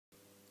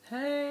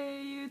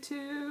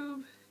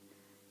YouTube.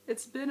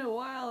 It's been a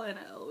while, and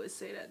I always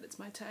say that. That's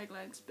my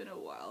tagline. It's been a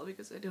while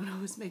because I don't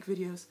always make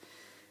videos.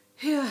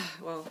 Yeah,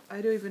 well,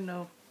 I don't even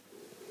know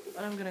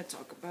what I'm gonna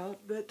talk about,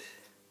 but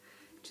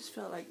just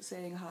felt like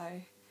saying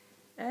hi.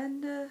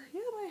 And yeah,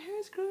 my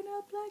hair's grown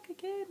out black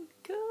again.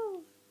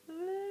 Cool.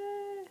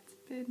 It's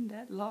been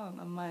that long,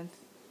 a month.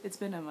 It's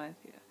been a month,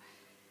 yeah.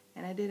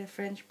 And I did a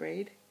French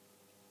braid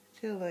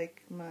till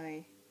like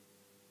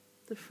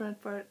the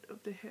front part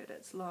of the hair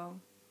that's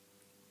long.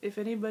 If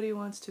anybody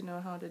wants to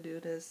know how to do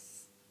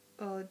this,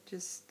 I'll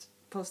just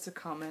post a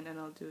comment and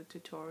I'll do a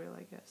tutorial,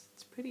 I guess.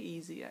 It's pretty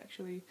easy,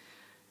 actually.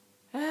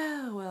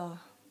 Well,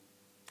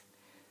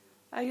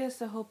 I guess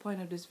the whole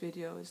point of this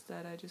video is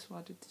that I just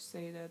wanted to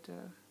say that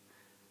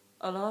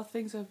a lot of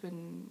things have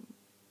been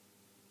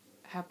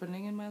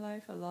happening in my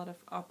life. A lot of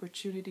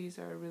opportunities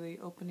are really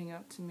opening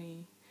up to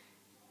me.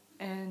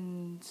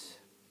 And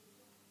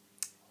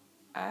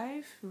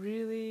I've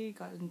really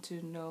gotten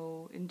to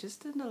know, in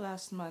the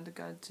last month, I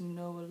got to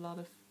know a lot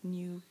of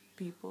new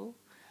people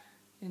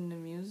in the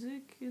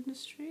music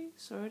industry,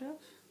 sort of.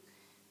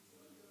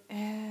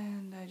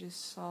 And I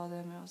just saw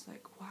them and I was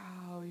like,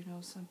 wow,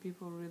 some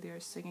people really are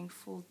singing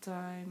full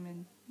time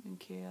in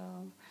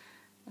KL.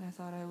 And I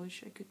thought, I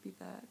wish I could be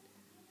that.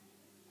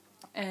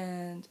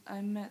 And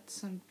I met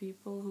some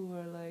people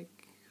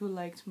who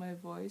liked my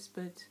voice,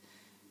 but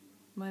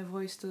my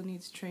voice still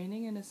needs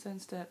training in the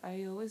sense that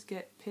I always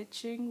get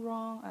pitching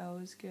wrong. I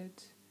always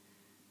get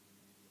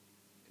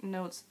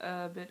notes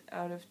a bit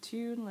out of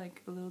tune,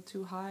 like a little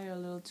too high or a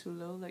little too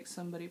low. Like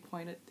somebody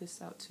pointed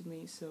this out to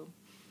me, so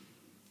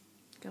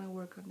gonna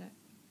work on that.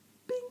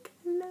 Pink,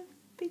 I love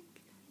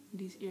pink.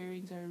 These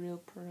earrings are real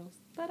pearls.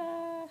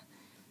 Ta-da!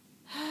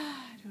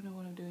 I don't know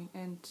what I'm doing.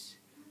 And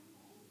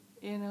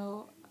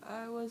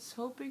I was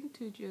hoping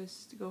to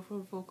just go for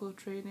vocal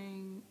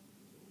training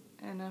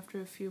and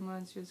after a few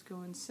months just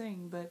go and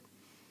sing, but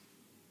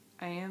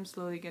I am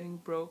slowly getting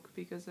broke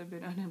because I've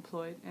been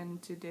unemployed,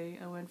 and today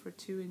I went for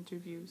 2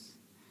 interviews.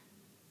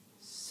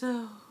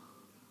 So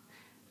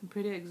I'm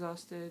pretty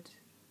exhausted,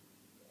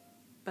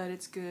 but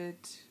it's good.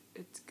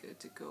 It's good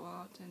to go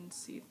out and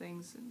see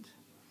things, and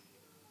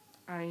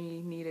I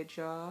need a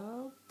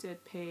job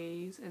that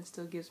pays and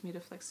still gives me the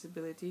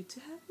flexibility to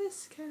have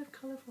this kind of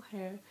colorful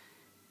hair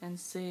and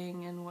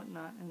sing and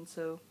whatnot. And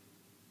so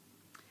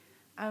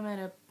I'm at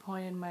a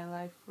point in my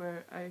life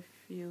where I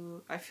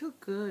feel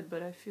good,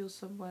 but I feel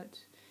somewhat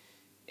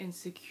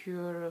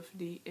insecure of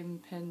the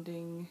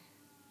impending,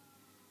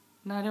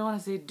 no, I don't want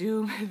to say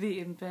doom, the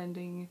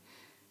impending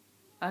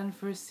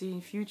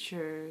unforeseen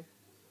future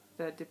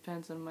that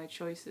depends on my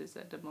choices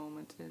at the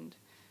moment. And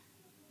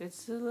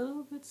it's a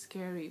little bit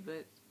scary,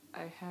 but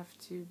I have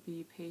to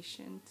be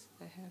patient.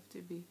 I have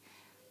to be,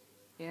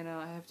 I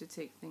have to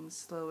take things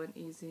slow and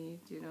easy,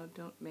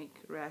 don't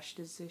make rash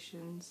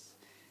decisions.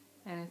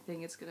 And I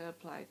think it's going to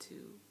apply to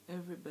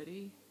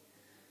everybody.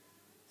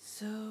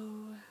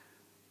 So,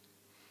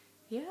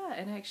 yeah,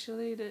 and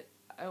actually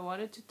I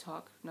wanted to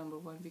talk, number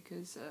one,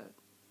 because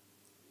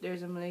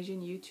there's a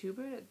Malaysian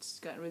YouTuber that's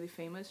got really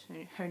famous.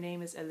 Her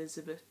name is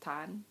Elizabeth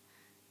Tan.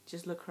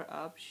 Just look her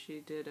up.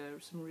 She did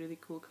some really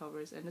cool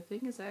covers. And the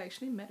thing is, I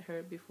actually met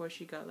her before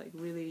she got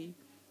really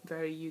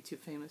very YouTube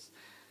famous.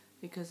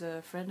 Because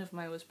a friend of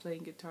mine was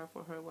playing guitar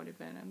for her one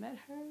event. I met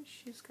her.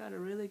 She's got a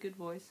really good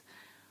voice.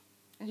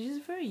 And she's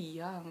very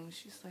young.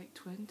 She's like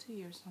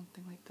 20 or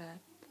something like that.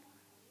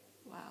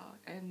 Wow.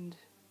 And,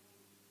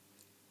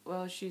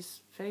 well,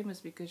 she's famous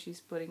because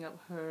she's putting up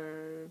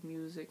her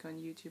music on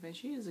YouTube. And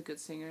she is a good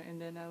singer. And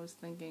then I was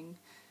thinking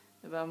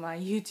about my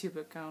YouTube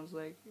accounts.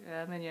 Like,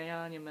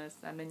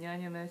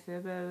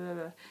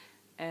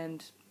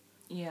 and,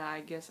 yeah,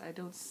 I guess I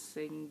don't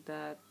sing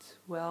that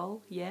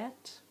well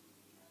yet.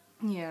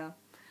 Yeah.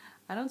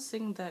 I don't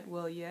sing that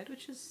well yet,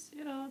 which is,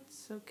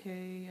 it's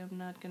okay. I'm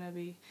not gonna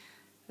be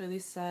really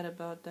sad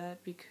about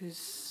that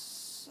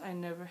because I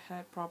never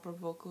had proper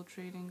vocal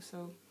training,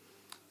 so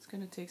it's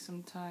gonna take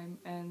some time.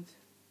 And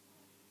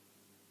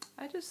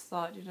I just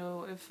thought,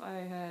 if I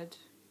had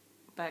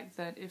back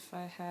then, if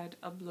I had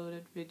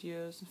uploaded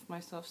videos of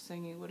myself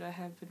singing, would I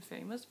have been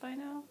famous by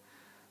now?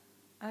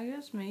 I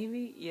guess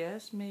maybe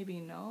yes, maybe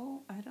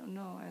no. I don't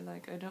know.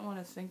 I don't want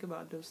to think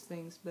about those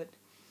things,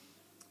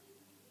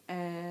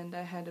 and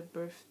I had a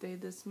birthday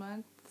this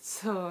month,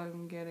 so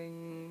I'm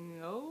getting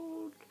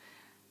old.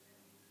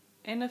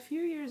 In a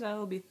few years I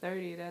will be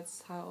 30,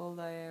 that's how old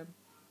I am.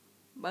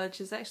 But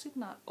it's actually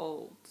not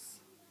old.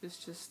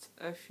 It's just,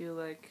 I feel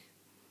like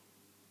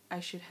I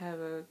should have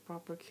a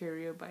proper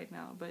career by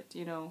now. But,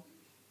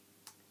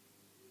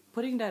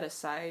 putting that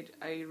aside,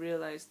 I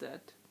realized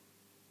that,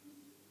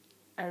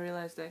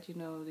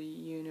 the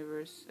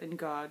universe and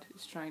God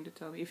is trying to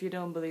tell me, if you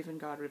don't believe in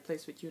God,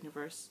 replace with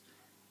universe,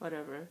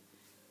 whatever.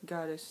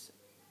 God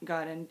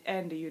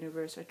and the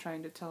universe are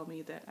trying to tell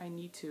me that I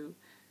need to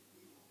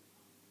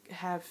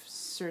have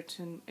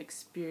certain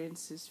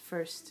experiences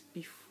first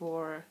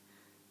before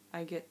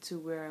I get to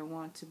where I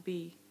want to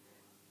be.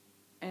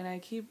 And I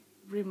keep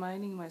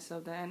reminding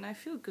myself that, and I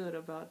feel good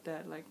about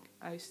that. Like,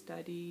 I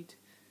studied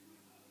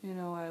You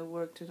know, I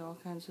worked in all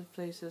kinds of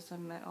places. I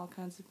met all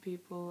kinds of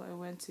people. I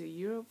went to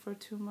Europe for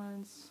 2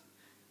 months.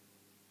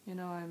 You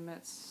know,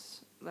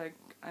 like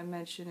I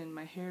mentioned in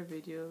my hair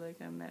video,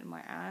 like I met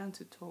my aunt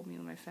who told me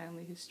my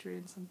family history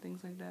and some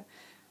things like that.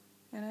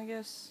 And I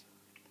guess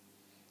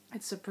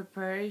it's a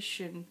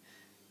preparation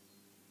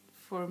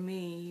for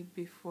me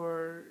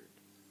before,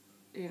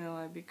 you know,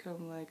 I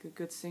become like a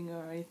good singer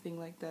or anything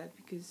like that,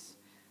 because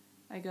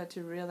I got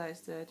to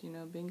realize that, you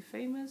know, being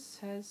famous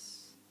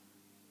has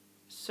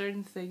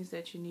certain things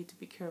that you need to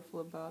be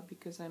careful about,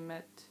 because I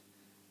met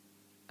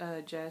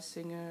a jazz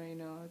singer, you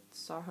know, I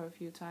saw her a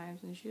few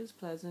times and she was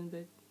pleasant,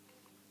 but,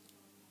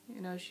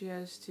 you know, she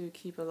has to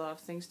keep a lot of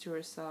things to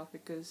herself,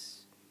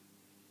 because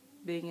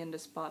being in the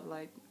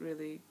spotlight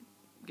really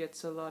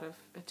gets a lot of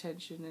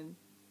attention and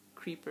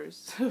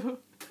creepers. So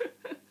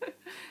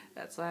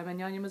that's why I'm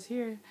anonymous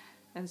here.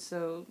 And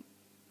so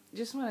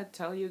just want to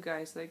tell you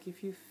guys, like,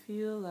 if you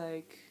feel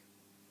like,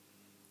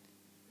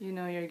 you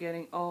know, you're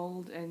getting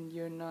old and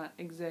you're not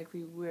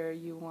exactly where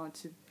you want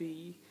to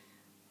be,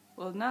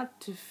 well, not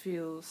to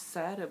feel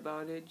sad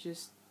about it,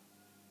 just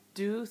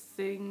do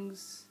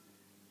things,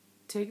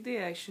 take the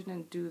action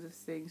and do the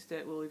things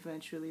that will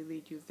eventually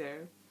lead you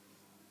there.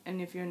 And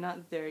if you're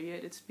not there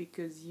yet, it's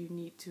because you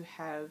need to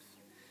have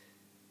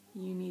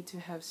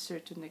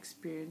certain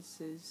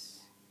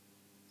experiences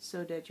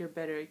so that you're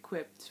better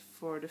equipped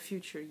for the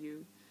future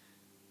you.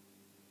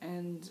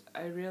 And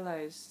I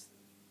realized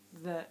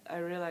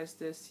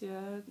this,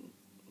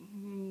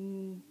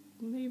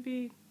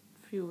 maybe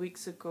a few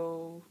weeks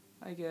ago,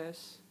 I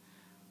guess.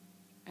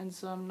 And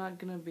so I'm not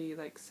gonna be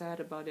like sad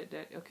about it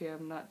that, okay,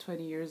 I'm not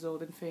 20 years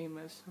old and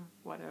famous or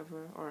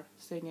whatever, or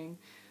singing,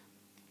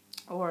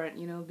 or,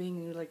 you know,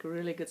 being like a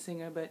really good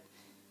singer, but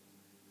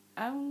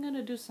I'm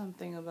gonna do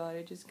something about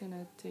it. Just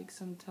gonna take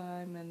some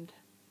time and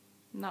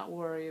not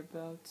worry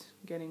about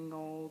getting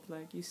old.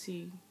 Like, you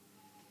see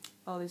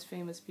all these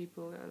famous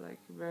people are like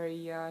very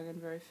young and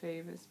very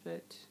famous,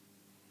 but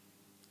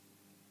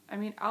I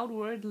mean,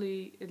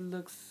 outwardly it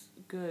looks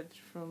good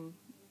from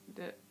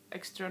the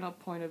external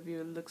point of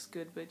view. It looks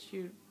good, but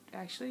you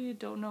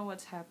don't know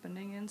what's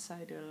happening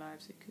inside their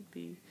lives. It could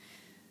be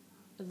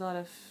a lot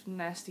of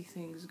nasty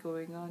things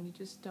going on. You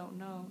just don't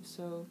know.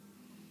 So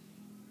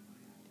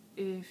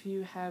if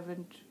you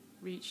haven't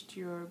reached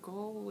your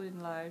goal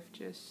in life,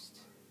 just,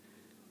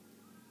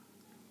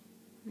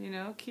 you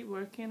know, keep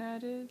working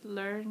at it.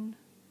 Learn,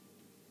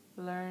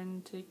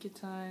 take your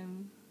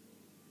time.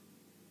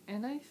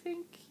 And I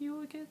think you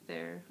will get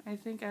there. I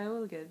think I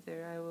will get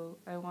there.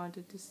 I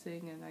wanted to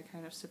sing and I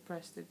kind of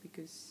suppressed it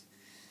because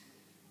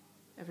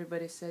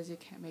everybody says you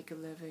can't make a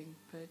living,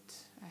 but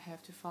I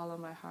have to follow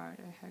my heart.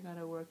 I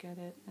gotta work at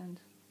it.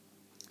 And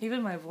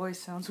even my voice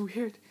sounds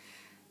weird.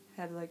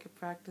 Had like a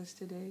practice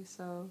today,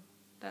 so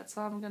that's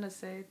all I'm gonna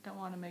say. Don't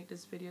want to make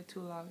this video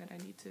too long, and I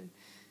need to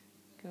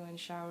go and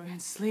shower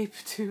and sleep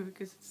too,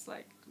 because it's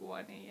like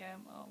 1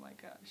 a.m. Oh my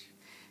gosh.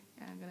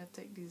 Yeah, I'm gonna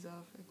take these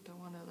off. I don't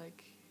want to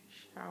like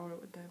shower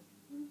with them.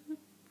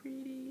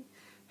 Pretty.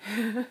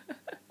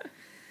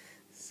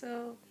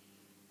 So,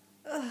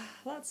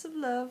 lots of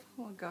love.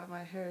 Oh my god,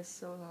 my hair is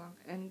so long.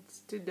 And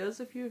to those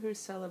of you who are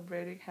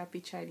celebrating,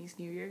 happy Chinese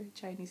New Year.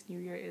 Chinese New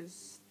Year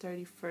is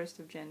 31st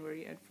of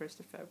January and 1st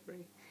of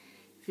February.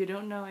 If you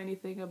don't know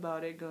anything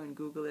about it, go and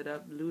Google it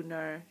up.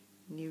 Lunar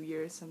New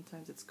Year,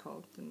 sometimes it's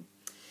called. And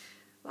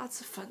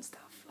lots of fun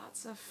stuff.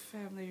 Lots of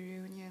family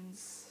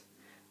reunions.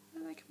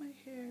 I like my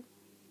hair.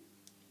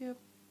 Yep.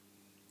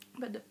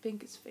 But the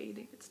pink is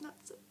fading. It's not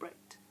so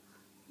bright.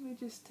 Let me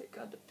just take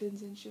out the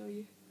pins and show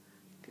you,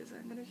 because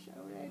I'm gonna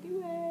shower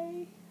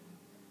anyway.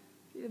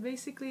 Yeah,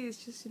 basically,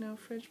 it's just, you know,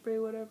 French braid,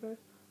 whatever.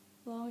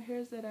 Long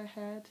hairs that I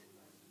had.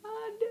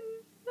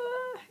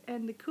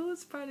 And the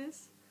coolest part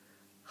is,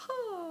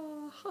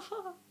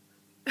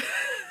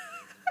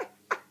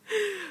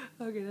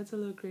 okay, that's a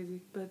little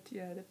crazy, but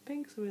yeah, the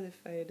pink's really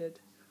faded.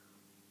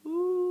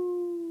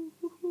 Ooh,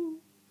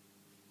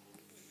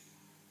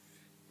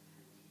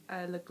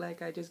 I look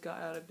like I just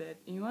got out of bed.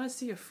 You want to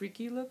see a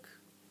freaky look?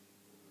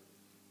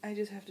 I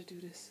just have to do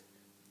this.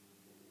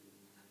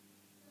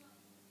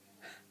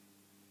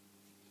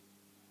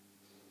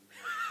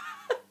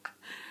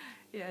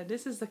 Yeah,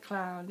 this is the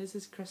clown. This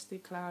is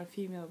Krusty Clown,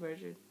 female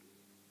version.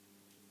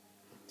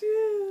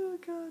 Oh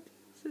god,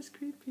 this is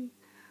creepy.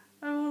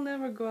 I will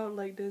never go out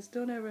like this.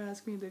 Don't ever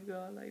ask me to go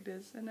out like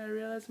this. And I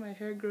realized my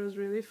hair grows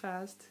really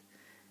fast,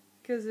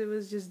 because it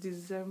was just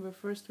December,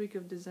 first week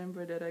of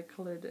December, that I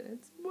colored it.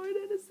 It's more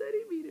than a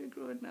centimeter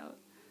growing out.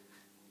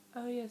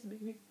 Oh yes,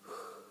 baby.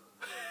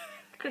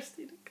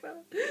 Krusty the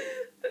Clown.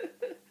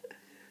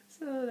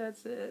 So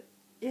that's it.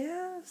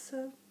 Yeah,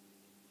 so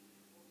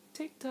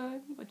take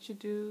time. What you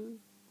do,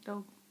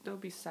 don't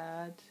be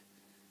sad.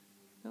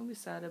 Don't be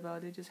sad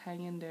about it. Just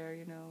hang in there,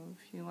 you know.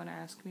 If you want to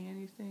ask me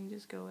anything,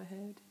 just go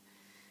ahead.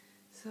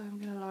 So I'm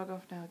gonna log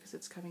off now because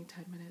it's coming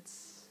 10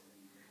 minutes.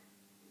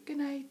 Good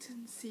night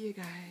and see you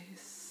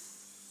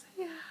guys.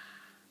 Yeah.